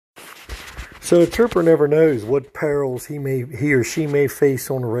So a trooper never knows what perils he or she may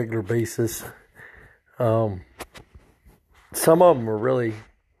face on a regular basis. Some of them are really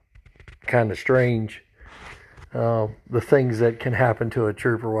kind of strange. The things that can happen to a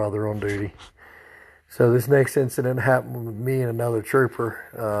trooper while they're on duty. So this next incident happened with me and another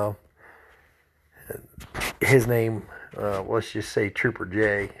trooper. His name, let's just say Trooper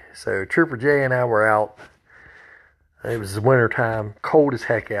J. So Trooper J and I were out. It was winter time, cold as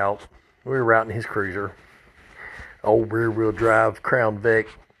heck out. We were out in his cruiser, old rear-wheel drive Crown Vic,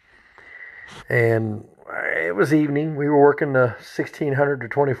 and it was evening. We were working the 1600 to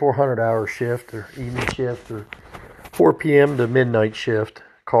 2400 hour shift, or evening shift, or 4 p.m. to midnight shift.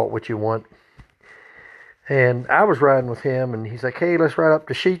 Call it what you want. And I was riding with him, and he's like, "Hey, let's ride up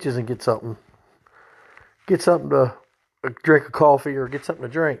to Sheetz and get something to drink a coffee or get something to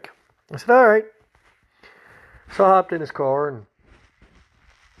drink." I said, "All right." So I hopped in his car, and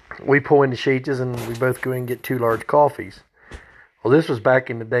we pull into Sheetz, and we both go in and get 2 large coffees. Well, this was back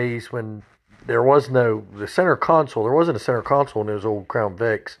in the days when there was the center console. There wasn't a center console in those old Crown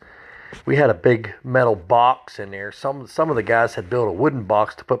Vics. We had a big metal box in there. Some of the guys had built a wooden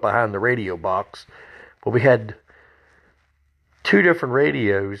box to put behind the radio box. But we had 2 different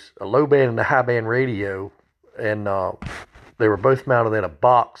radios, a low band and a high band radio, and they were both mounted in a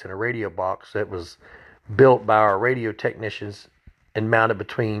box, in a radio box that was built by our radio technicians and mounted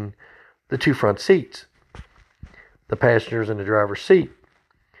between the 2 front seats, the passenger's and the driver's seat.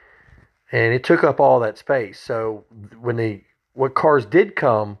 And it took up all that space. So what cars did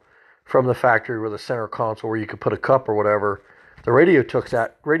come from the factory with a center console where you could put a cup or whatever, the radio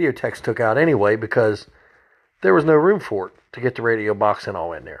techs took out anyway, because there was no room for it to get the radio box and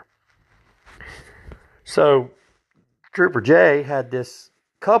all in there. So Trooper J had this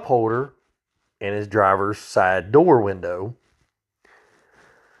cup holder in his driver's side door window.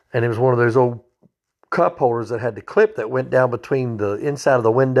 And it was one of those old cup holders that had the clip that went down between the inside of the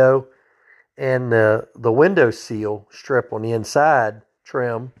window and the window seal strip on the inside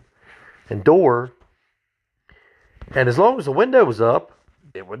trim and door. And as long as the window was up,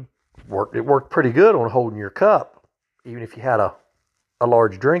 it worked pretty good on holding your cup. Even if you had a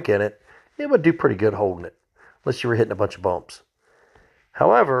large drink in it, it would do pretty good holding it, unless you were hitting a bunch of bumps.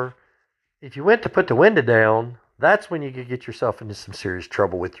 However, if you went to put the window down, that's when you could get yourself into some serious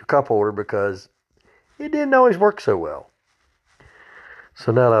trouble with your cup holder, because it didn't always work so well.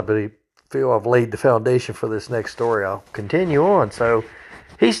 So now that I feel I've laid the foundation for this next story, I'll continue on. So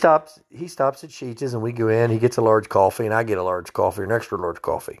he stops at Sheetz, and we go in. He gets a large coffee, and I get a large coffee, an extra large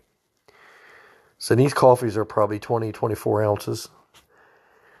coffee. So these coffees are probably 20, 24 ounces.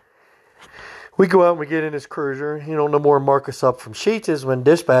 We go out and we get in his cruiser. No more mark us up from Sheetz when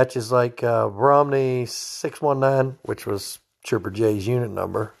dispatch is like Romney 619, which was Trooper J's unit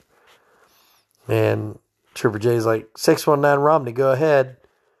number. And Trooper J's like, 619 Romney, go ahead.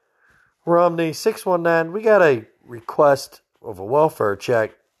 Romney 619, we got a request of a welfare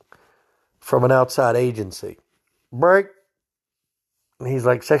check from an outside agency. Break. And he's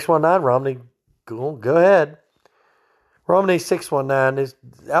like, 619 Romney, go ahead. Romney 619, is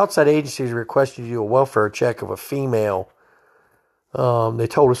outside agencies requested you a welfare check of a female. They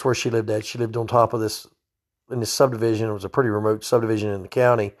told us where she lived at. She lived on top of in this subdivision. It was a pretty remote subdivision in the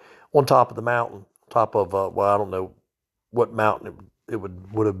county, on top of the mountain, top of, I don't know what mountain it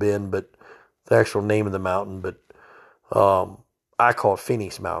would have been, but the actual name of the mountain, but I call it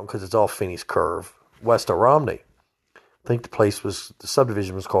Phoenix Mountain because it's off Phoenix Curve, west of Romney. I think the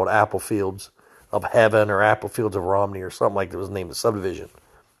subdivision was called Apple Fields of Heaven or Apple Fields of Romney or something like that was the name of the subdivision.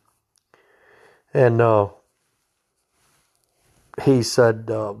 And they said,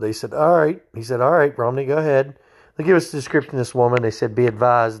 all right. He said, all right, Romney, go ahead. They give us a description of this woman. They said, be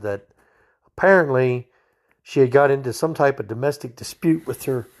advised that apparently she had got into some type of domestic dispute with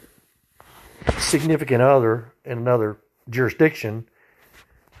her significant other in another jurisdiction.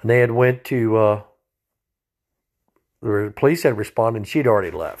 And they had went to, the police had responded and she'd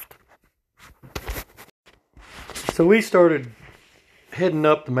already left. So we started heading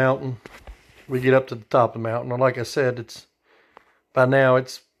up the mountain. We get up to the top of the mountain. And like I said, by now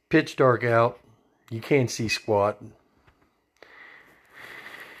it's pitch dark out. You can't see squat.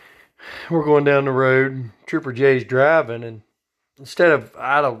 We're going down the road. Trooper J's driving, and instead of,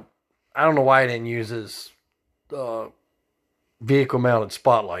 I don't know why he didn't use his vehicle mounted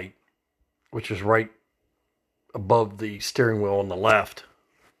spotlight, which is right above the steering wheel on the left.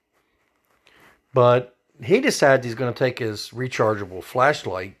 But he decides he's going to take his rechargeable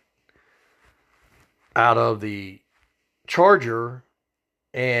flashlight out of the charger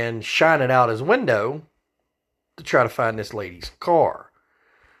and shine it out his window to try to find this lady's car.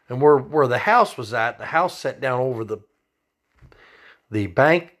 And where the house was at, the house sat down over the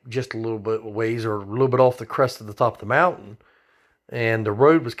bank just a little bit ways, or a little bit off the crest of the top of the mountain. And the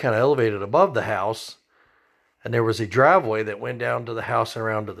road was kind of elevated above the house. And there was a driveway that went down to the house and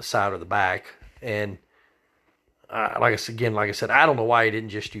around to the side or the back. And like I said, I don't know why he didn't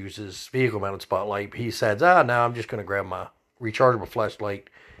just use his vehicle mounted spotlight. He said, now I'm just going to grab my rechargeable flashlight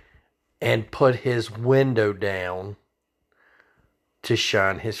and put his window down to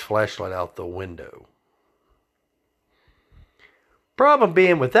shine his flashlight out the window. Problem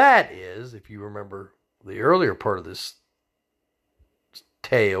being with that is, if you remember the earlier part of this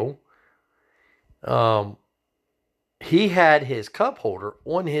tale, he had his cup holder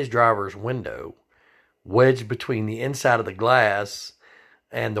on his driver's window, wedged between the inside of the glass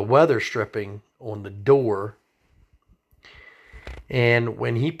and the weather stripping on the door. And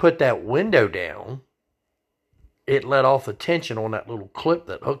when he put that window down, it let off the tension on that little clip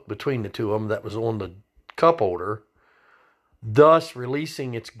that hooked between the two of them that was on the cup holder, thus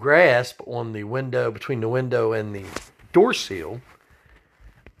releasing its grasp on the window, between the window and the door seal,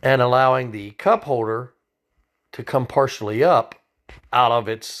 and allowing the cup holder to come partially up out of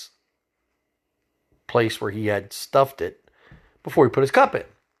its place where he had stuffed it before he put his cup in.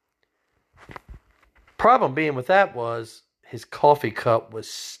 Problem being with that was his coffee cup was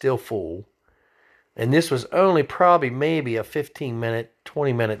still full, and this was only probably maybe a 15-minute,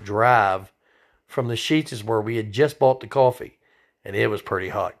 20-minute drive from the Sheetz where we had just bought the coffee, and it was pretty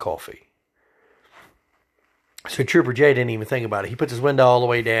hot coffee. So Trooper J didn't even think about it. He puts his window all the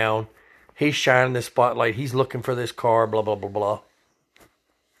way down. He's shining this spotlight. He's looking for this car, blah, blah, blah, blah.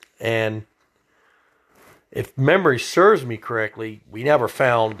 And if memory serves me correctly, we never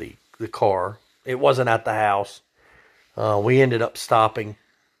found the car. It wasn't at the house. We ended up stopping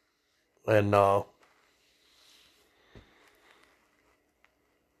and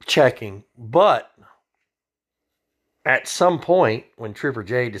checking. But at some point, when Trooper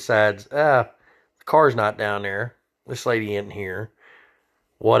J decides, the car's not down there, this lady isn't here,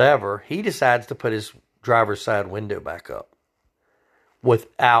 whatever, he decides to put his driver's side window back up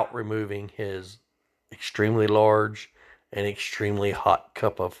without removing his extremely large and extremely hot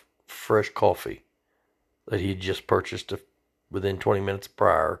cup of fresh coffee that he just purchased within 20 minutes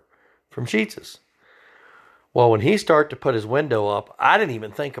prior from Sheetz's. Well, when he started to put his window up, I didn't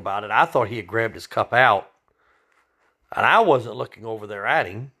even think about it. I thought he had grabbed his cup out, and I wasn't looking over there at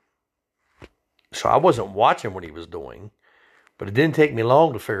him, so I wasn't watching what he was doing. But it didn't take me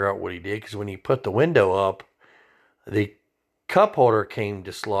long to figure out what he did, because when he put the window up, the cup holder came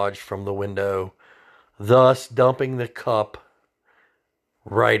dislodged from the window, thus dumping the cup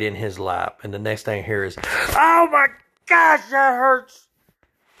right in his lap. And the next thing I hear is, "Oh my gosh, that hurts!"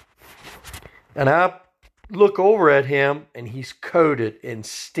 And I look over at him, and he's coated in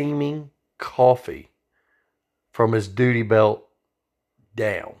steaming coffee from his duty belt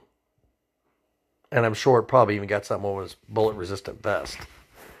down. And I'm sure it probably even got something on his bullet-resistant vest.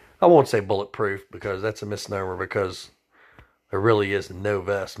 I won't say bulletproof, because that's a misnomer, because there really is no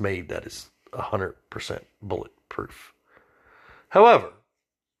vest made that is 100% bulletproof. However,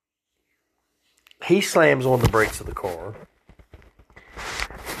 he slams on the brakes of the car.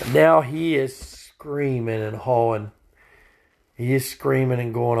 And now he is screaming and hawing. He is screaming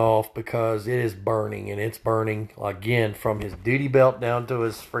and going off because it is burning. And it's burning, again, from his duty belt down to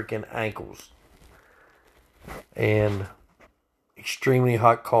his freaking ankles. And extremely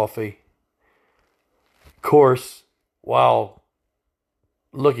hot coffee. Of course, while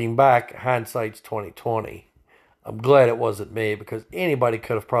looking back, hindsight's 20/20. I'm glad it wasn't me, because anybody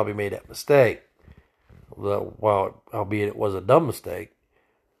could have probably made that mistake. Well, albeit it was a dumb mistake.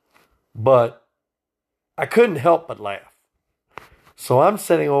 But I couldn't help but laugh. So I'm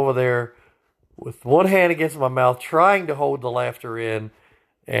sitting over there with one hand against my mouth, trying to hold the laughter in,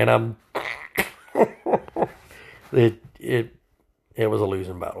 and I'm it was a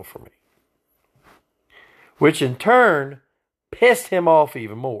losing battle for me. Which in turn pissed him off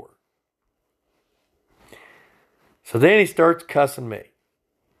even more. So then he starts cussing me.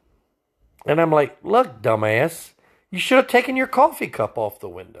 And I'm like, "Look, dumbass, you should have taken your coffee cup off the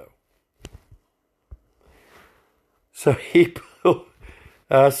window." So he,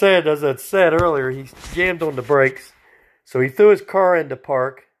 as I said earlier, he jammed on the brakes. So he threw his car into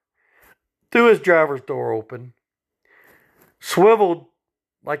park, threw his driver's door open, swiveled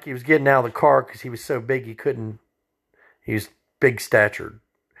like he was getting out of the car, because he was so big he was big statured.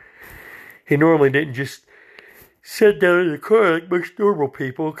 He normally didn't just sit down in the car like most normal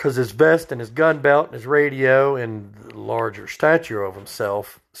people, because his vest and his gun belt and his radio and the larger stature of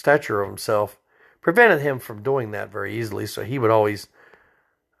himself prevented him from doing that very easily. So he would always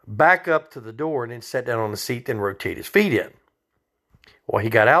back up to the door, and then sit down on the seat, then rotate his feet in. Well, he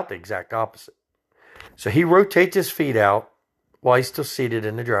got out the exact opposite. So he rotates his feet out while he's still seated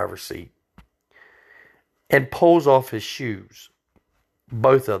in the driver's seat and pulls off his shoes,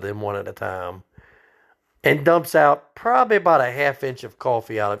 both of them one at a time, and dumps out probably about a half inch of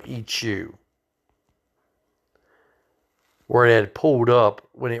coffee out of each shoe where it had pulled up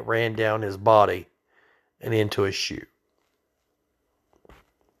when it ran down his body and into his shoe.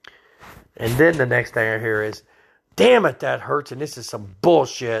 And then the next thing I hear is, damn it, that hurts, and this is some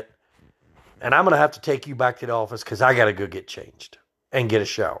bullshit, and I'm going to have to take you back to the office because I got to go get changed and get a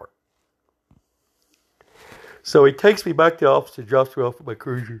shower. So he takes me back to the office and drops me off at my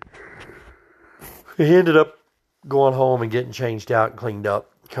cruiser. He ended up going home and getting changed out and cleaned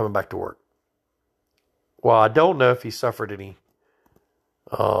up, coming back to work. Well, I don't know if he suffered any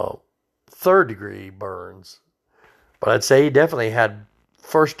third-degree burns, but I'd say he definitely had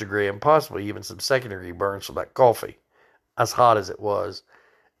first-degree and possibly even some second-degree burns from that coffee, as hot as it was.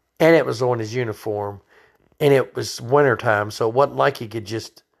 And it was on his uniform, and it was wintertime, so it wasn't like he could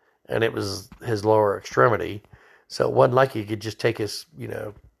just, and it was his lower extremity, so it wasn't like he could just take his,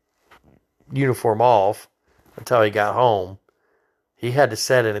 uniform off until he got home. He had to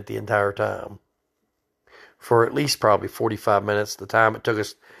sit in it the entire time for at least probably 45 minutes, the time it took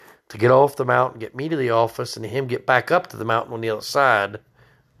us to get off the mountain, get me to the office, and him get back up to the mountain on the other side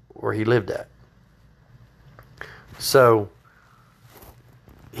where he lived at. So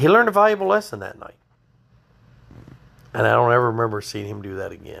he learned a valuable lesson that night. And I don't ever remember seeing him do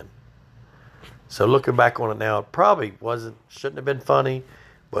that again. So looking back on it now, it probably shouldn't have been funny,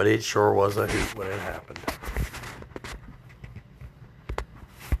 but it sure was a hoot when it happened.